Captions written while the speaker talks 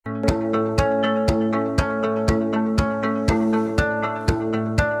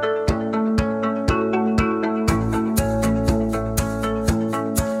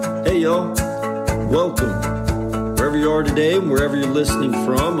today, wherever you're listening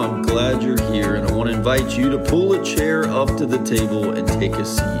from. I'm glad you're here, and I want to invite you to pull a chair up to the table and take a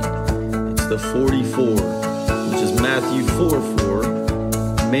seat. It's the 44, which is Matthew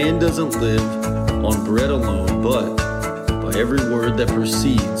 4:4. Man doesn't live on bread alone, but by every word that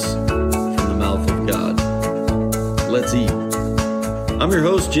proceeds from the mouth of God. Let's eat. I'm your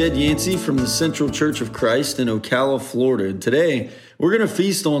host, Jed Yancey from the Central Church of Christ in Ocala, Florida. And today, we're going to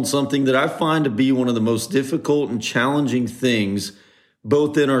feast on something that I find to be one of the most difficult and challenging things,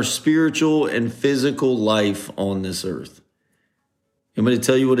 both in our spiritual and physical life on this earth. I'm going to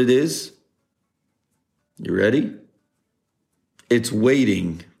tell you what it is. You ready? It's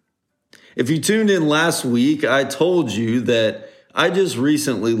waiting. If you tuned in last week, I told you that I just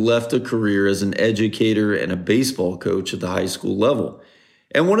recently left a career as an educator and a baseball coach at the high school level.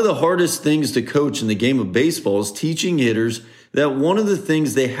 And one of the hardest things to coach in the game of baseball is teaching hitters that one of the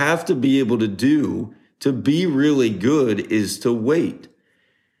things they have to be able to do to be really good is to wait.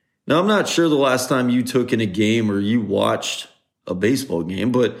 Now, I'm not sure the last time you took in a game or you watched a baseball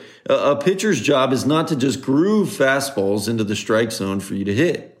game, but a pitcher's job is not to just groove fastballs into the strike zone for you to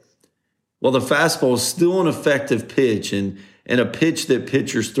hit. While the fastball is still an effective pitch and a pitch that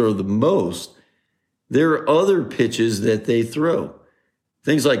pitchers throw the most, there are other pitches that they throw.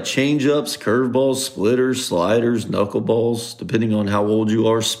 Things like changeups, curveballs, splitters, sliders, knuckleballs, depending on how old you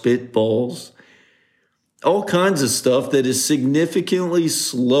are, spitballs. All kinds of stuff that is significantly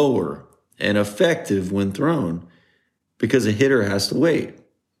slower and effective when thrown because a hitter has to wait.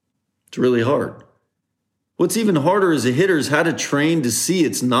 It's really hard. What's even harder as a hitter is how to train to see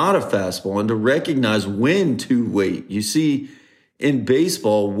it's not a fastball and to recognize when to wait. You see, in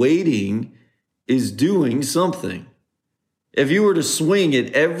baseball, waiting is doing something. If you were to swing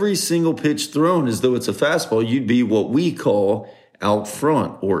at every single pitch thrown as though it's a fastball, you'd be what we call out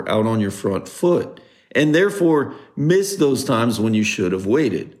front or out on your front foot, and therefore miss those times when you should have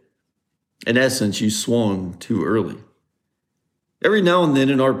waited. In essence, you swung too early. Every now and then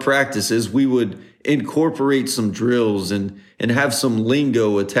in our practices, we would incorporate some drills and have some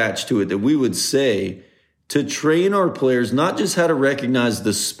lingo attached to it that we would say to train our players not just how to recognize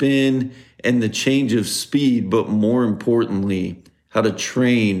the spin and the change of speed, but more importantly, how to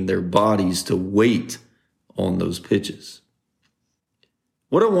train their bodies to wait on those pitches.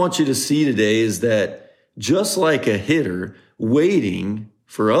 What I want you to see today is that just like a hitter, waiting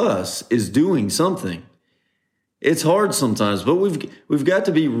for us is doing something. It's hard sometimes, but we've got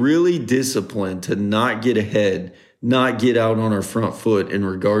to be really disciplined to not get ahead, not get out on our front foot in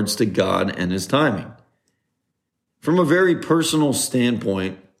regards to God and His timing. From a very personal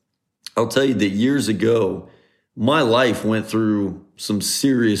standpoint, I'll tell you that years ago, my life went through some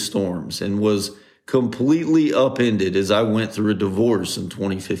serious storms and was completely upended as I went through a divorce in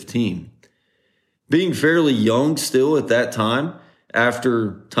 2015. Being fairly young still at that time,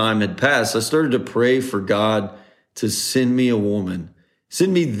 after time had passed, I started to pray for God to send me a woman.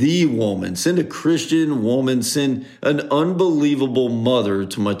 Send me the woman. Send a Christian woman. Send an unbelievable mother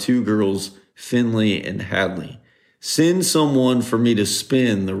to my two girls, Finley and Hadley. Send someone for me to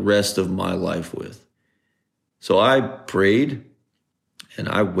spend the rest of my life with. So I prayed and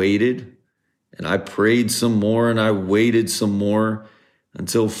I waited and I prayed some more and I waited some more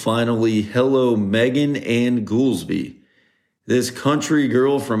until finally, hello, Megan Ann Goolsby. This country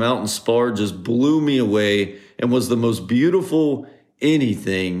girl from out in Spar just blew me away and was the most beautiful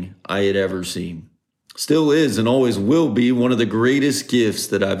anything I had ever seen. Still is and always will be one of the greatest gifts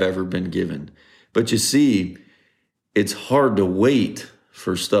that I've ever been given. But you see, it's hard to wait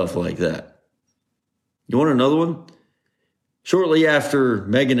for stuff like that. You want another one? Shortly after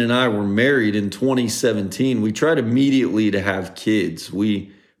Megan and I were married in 2017, we tried immediately to have kids.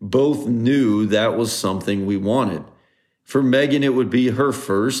 We both knew that was something we wanted. For Megan, it would be her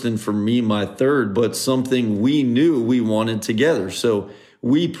first, and for me, my third, but something we knew we wanted together. So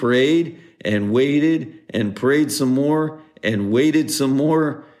we prayed and waited and prayed some more and waited some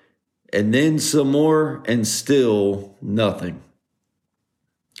more and then some more, and still nothing.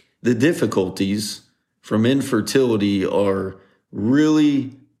 The difficulties from infertility are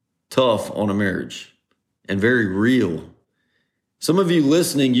really tough on a marriage and very real. Some of you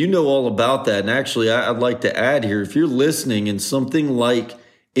listening, you know all about that. And actually, I'd like to add here, if you're listening and something like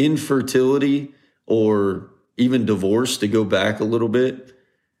infertility or even divorce, to go back a little bit,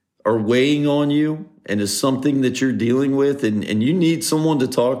 are weighing on you and is something that you're dealing with and you need someone to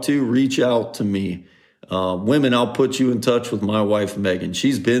talk to, reach out to me. Women, I'll put you in touch with my wife, Megan.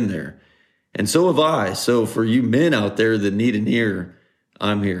 She's been there. And so have I. So for you men out there that need an ear,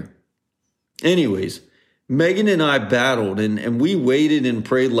 I'm here. Anyways, Megan and I battled, and we waited and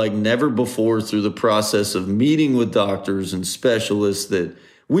prayed like never before through the process of meeting with doctors and specialists that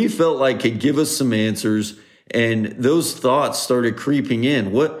we felt like could give us some answers. And those thoughts started creeping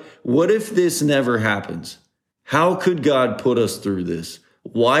in. What if this never happens? How could God put us through this?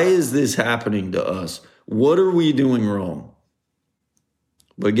 Why is this happening to us? What are we doing wrong?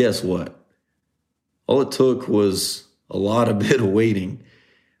 But guess what? All it took was a lot of bit of waiting.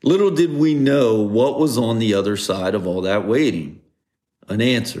 Little did we know what was on the other side of all that waiting. An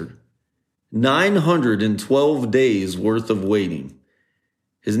answer. 912 days worth of waiting.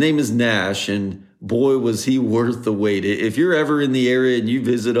 His name is Nash, and boy, was he worth the wait. If you're ever in the area and you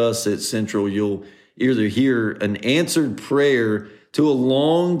visit us at Central, you'll either hear an answered prayer to a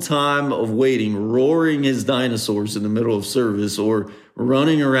long time of waiting, roaring his dinosaurs in the middle of service, or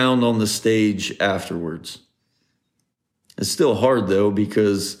running around on the stage afterwards. It's still hard, though,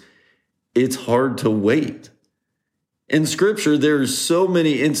 because it's hard to wait. In Scripture, there's so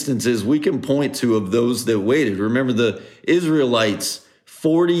many instances we can point to of those that waited. Remember the Israelites,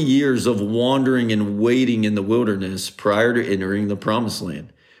 40 years of wandering and waiting in the wilderness prior to entering the promised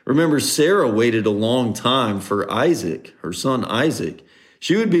land. Remember, Sarah waited a long time for Isaac, her son Isaac.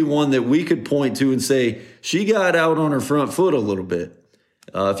 She would be one that we could point to and say, she got out on her front foot a little bit.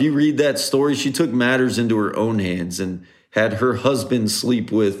 If you read that story, she took matters into her own hands and had her husband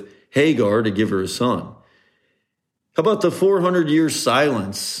sleep with Hagar to give her a son. How about the 400-year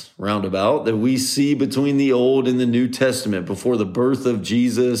silence roundabout that we see between the Old and the New Testament before the birth of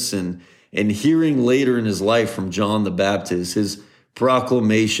Jesus and hearing later in his life from John the Baptist, his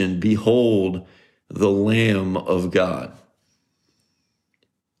proclamation, "Behold the Lamb of God."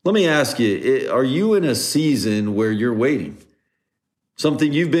 Let me ask you, are you in a season where you're waiting?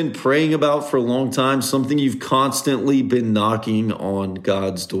 Something you've been praying about for a long time, something you've constantly been knocking on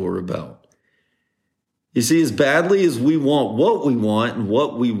God's door about. You see, as badly as we want what we want and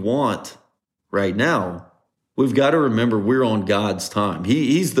what we want right now, we've got to remember we're on God's time.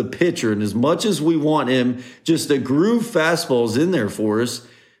 He's the pitcher, and as much as we want him just to groove fastballs in there for us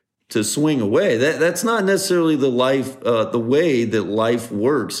to swing away, that's not necessarily the way that life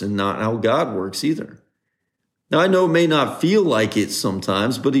works, and not how God works either. Now, I know it may not feel like it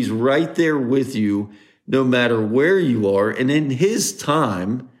sometimes, but he's right there with you no matter where you are. And in his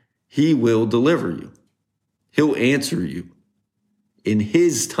time, he will deliver you. He'll answer you in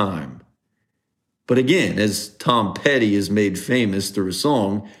his time. But again, as Tom Petty is made famous through a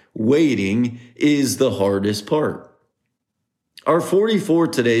song, waiting is the hardest part. Our 44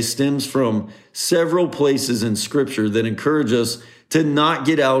 today stems from several places in Scripture that encourage us to not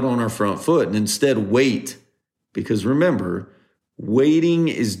get out on our front foot and instead wait. Because remember, waiting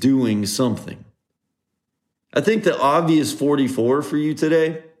is doing something. I think the obvious 44 for you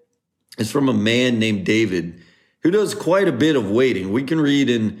today is from a man named David who does quite a bit of waiting. We can read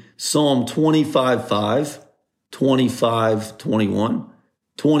in Psalm 25:5, 25:21,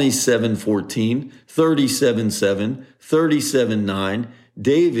 27:14, 37:7, 37:9.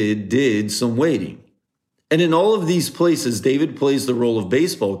 David did some waiting. And in all of these places, David plays the role of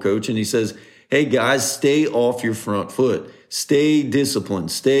baseball coach, and he says, hey guys, stay off your front foot. Stay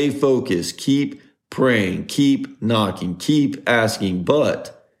disciplined. Stay focused. Keep praying. Keep knocking. Keep asking,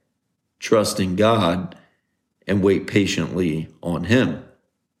 but trust in God and wait patiently on him.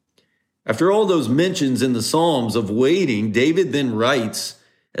 After all those mentions in the Psalms of waiting, David then writes,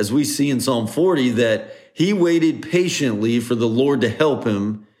 as we see in Psalm 40, that he waited patiently for the Lord to help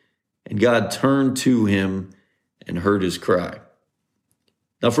him, and God turned to him and heard his cry.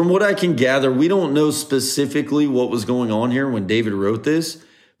 Now, from what I can gather, we don't know specifically what was going on here when David wrote this,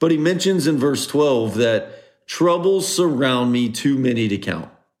 but he mentions in verse 12 that troubles surround me too many to count.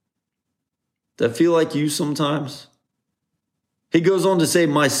 Does that feel like you sometimes? He goes on to say,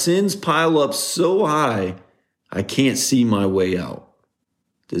 my sins pile up so high, I can't see my way out.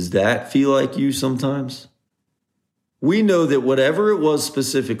 Does that feel like you sometimes? We know that whatever it was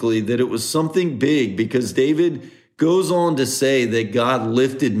specifically, that it was something big, because David goes on to say that God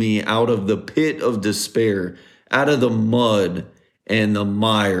lifted me out of the pit of despair, out of the mud and the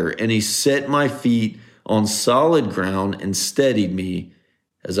mire, and he set my feet on solid ground and steadied me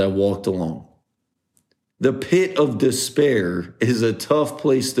as I walked along. The pit of despair is a tough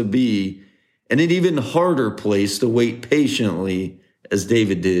place to be, and an even harder place to wait patiently, as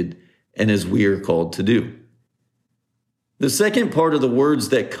David did and as we are called to do. The second part of the words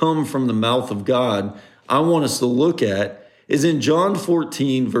that come from the mouth of God I want us to look at is in John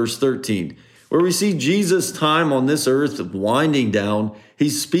 14, verse 13, where we see Jesus' time on this earth winding down.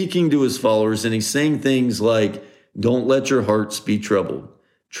 He's speaking to his followers and he's saying things like, don't let your hearts be troubled.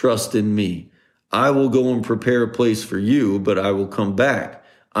 Trust in me. I will go and prepare a place for you, but I will come back.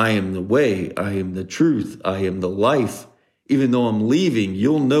 I am the way, I am the truth, I am the life. Even though I'm leaving,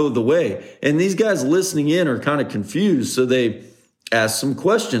 you'll know the way. And these guys listening in are kind of confused, so they ask some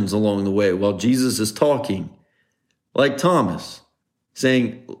questions along the way while Jesus is talking. Like Thomas,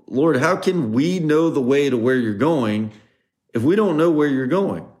 saying, Lord, how can we know the way to where you're going if we don't know where you're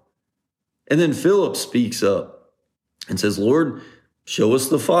going? And then Philip speaks up and says, Lord, show us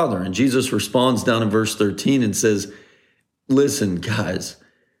the Father. And Jesus responds down in verse 13 and says, listen, guys,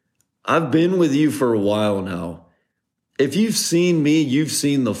 I've been with you for a while now. If you've seen me, you've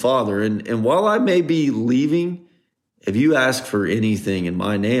seen the Father. And while I may be leaving, if you ask for anything in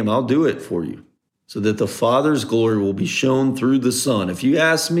my name, I'll do it for you, so that the Father's glory will be shown through the Son. If you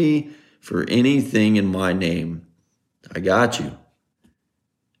ask me for anything in my name, I got you.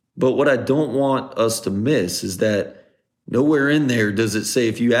 But what I don't want us to miss is that nowhere in there does it say,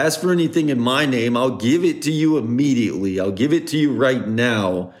 if you ask for anything in my name, I'll give it to you immediately. I'll give it to you right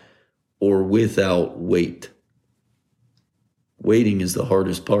now or without wait. Waiting is the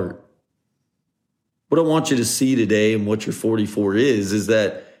hardest part. What I want you to see today and what your 44 is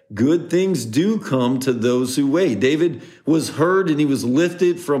that good things do come to those who wait. David was heard and he was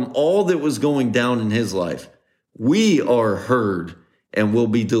lifted from all that was going down in his life. We are heard and will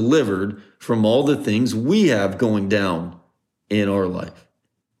be delivered from all the things we have going down in our life.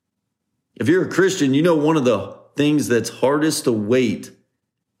 If you're a Christian, you know one of the things that's hardest to wait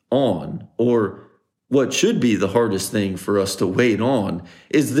on, or what should be the hardest thing for us to wait on,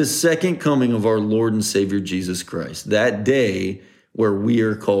 is the second coming of our Lord and Savior Jesus Christ, that day where we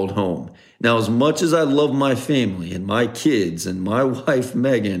are called home. Now, as much as I love my family and my kids and my wife,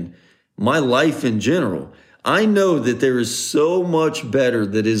 Megan, my life in general, I know that there is so much better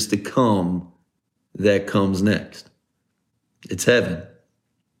that is to come that comes next. It's heaven,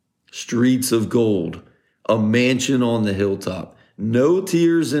 streets of gold, a mansion on the hilltop, no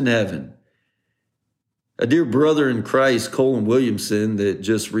tears in heaven. A dear brother in Christ, Colin Williamson, that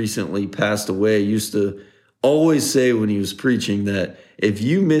just recently passed away, used to always say when he was preaching that if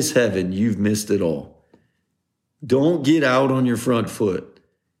you miss heaven, you've missed it all. Don't get out on your front foot.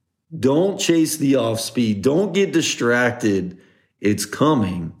 Don't chase the off speed. Don't get distracted. It's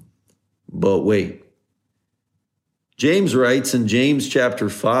coming, but wait. James writes in James chapter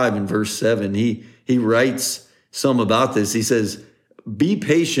 5 and verse 7, he writes some about this. He says, be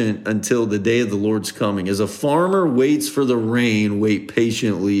patient until the day of the Lord's coming. As a farmer waits for the rain, wait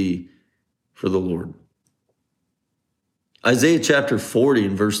patiently for the Lord. Isaiah chapter 40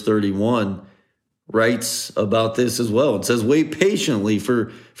 and verse 31 writes about this as well. It says, wait patiently,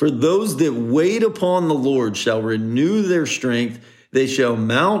 for those that wait upon the Lord shall renew their strength. They shall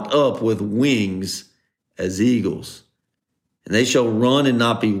mount up with wings as eagles. And they shall run and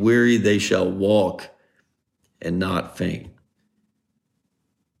not be weary. They shall walk and not faint.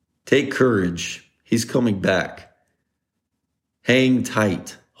 Take courage. He's coming back. Hang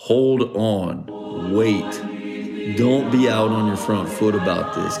tight. Hold on. Wait. Don't be out on your front foot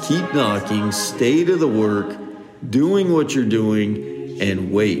about this. Keep knocking. Stay to the work. Doing what you're doing.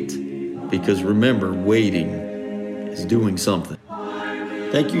 And wait. Because remember, waiting is doing something.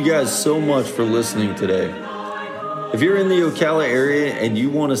 Thank you guys so much for listening today. If you're in the Ocala area and you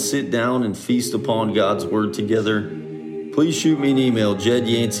want to sit down and feast upon God's word together, please shoot me an email,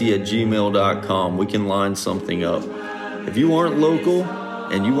 jedyancey@gmail.com. We can line something up. If you aren't local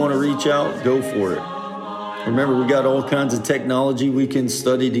and you want to reach out, go for it. Remember, we got all kinds of technology. We can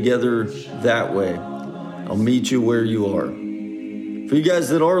study together that way. I'll meet you where you are. For you guys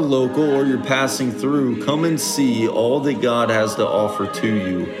that are local or you're passing through, come and see all that God has to offer to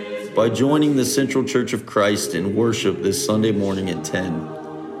you by joining the Central Church of Christ in worship this Sunday morning at 10.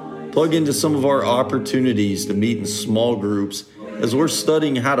 Plug into some of our opportunities to meet in small groups as we're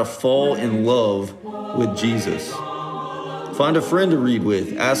studying how to fall in love with Jesus. Find a friend to read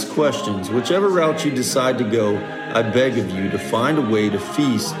with, ask questions. Whichever route you decide to go, I beg of you to find a way to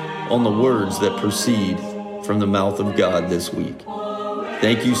feast on the words that proceed from the mouth of God this week.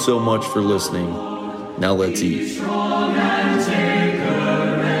 Thank you so much for listening. Now let's eat.